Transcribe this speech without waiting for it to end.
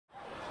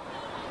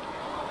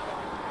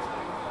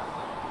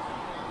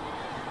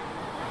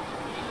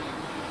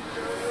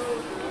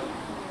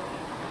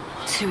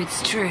So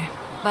it's true.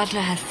 Butler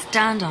has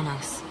stand on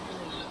us.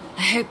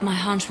 I hope my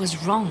hunch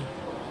was wrong.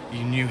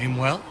 You knew him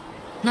well?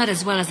 Not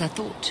as well as I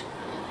thought.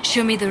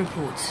 Show me the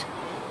reports.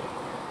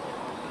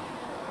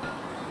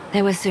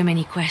 There were so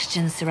many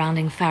questions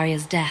surrounding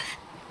Farrier's death.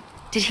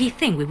 Did he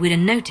think we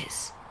wouldn't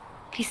notice?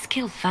 He's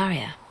killed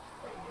Farrier,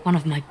 one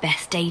of my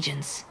best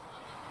agents,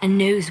 and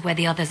knows where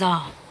the others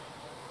are.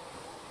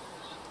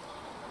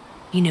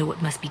 You know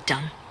what must be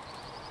done.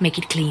 Make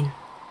it clean.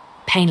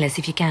 Painless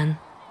if you can.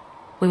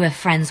 We were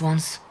friends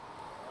once.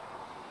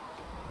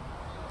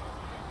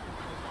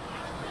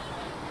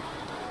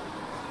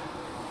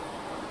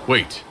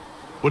 Wait,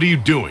 what are you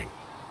doing?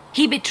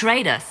 He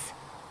betrayed us.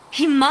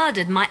 He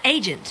murdered my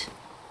agent.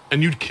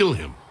 And you'd kill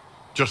him,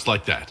 just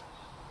like that.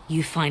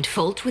 You find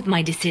fault with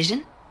my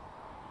decision?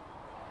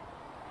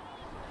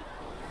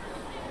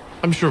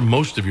 I'm sure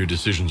most of your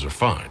decisions are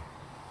fine,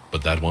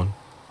 but that one,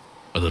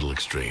 a little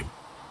extreme.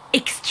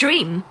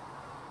 Extreme?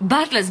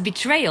 Butler's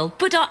betrayal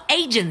put our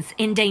agents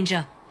in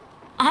danger.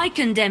 I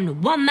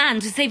condemned one man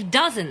to save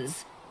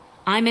dozens.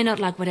 I may not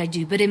like what I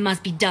do, but it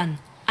must be done.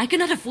 I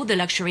cannot afford the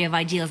luxury of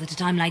ideals at a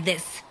time like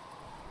this.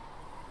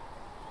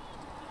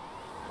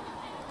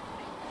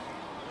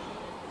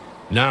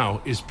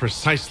 Now is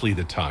precisely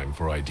the time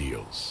for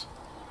ideals.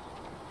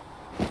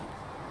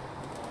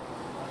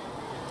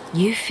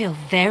 You feel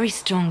very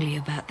strongly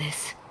about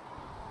this.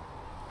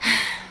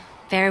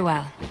 Very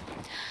well.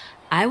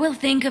 I will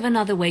think of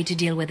another way to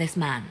deal with this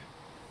man.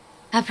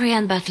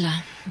 Apprehend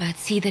Butler, but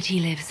see that he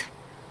lives.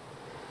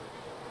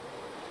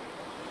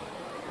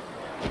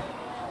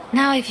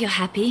 Now, if you're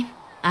happy,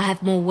 I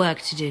have more work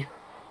to do.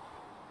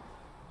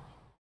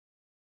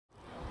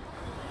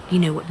 You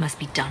know what must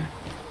be done.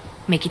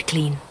 Make it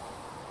clean.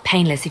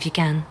 Painless if you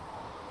can.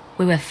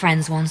 We were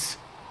friends once.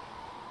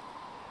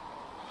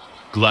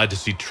 Glad to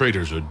see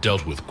traitors are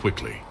dealt with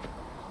quickly.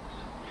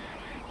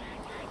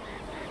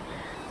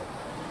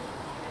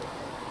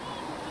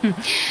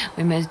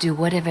 We must do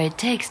whatever it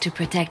takes to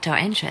protect our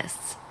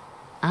interests.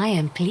 I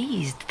am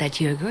pleased that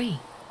you agree.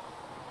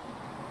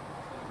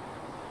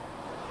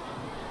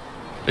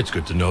 It's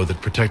good to know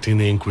that protecting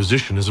the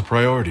Inquisition is a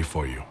priority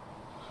for you.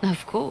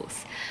 Of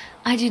course.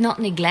 I do not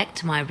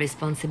neglect my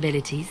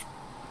responsibilities.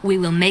 We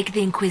will make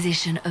the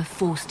Inquisition a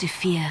force to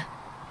fear.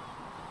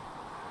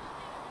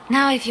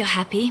 Now, if you're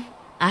happy,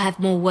 I have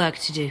more work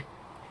to do.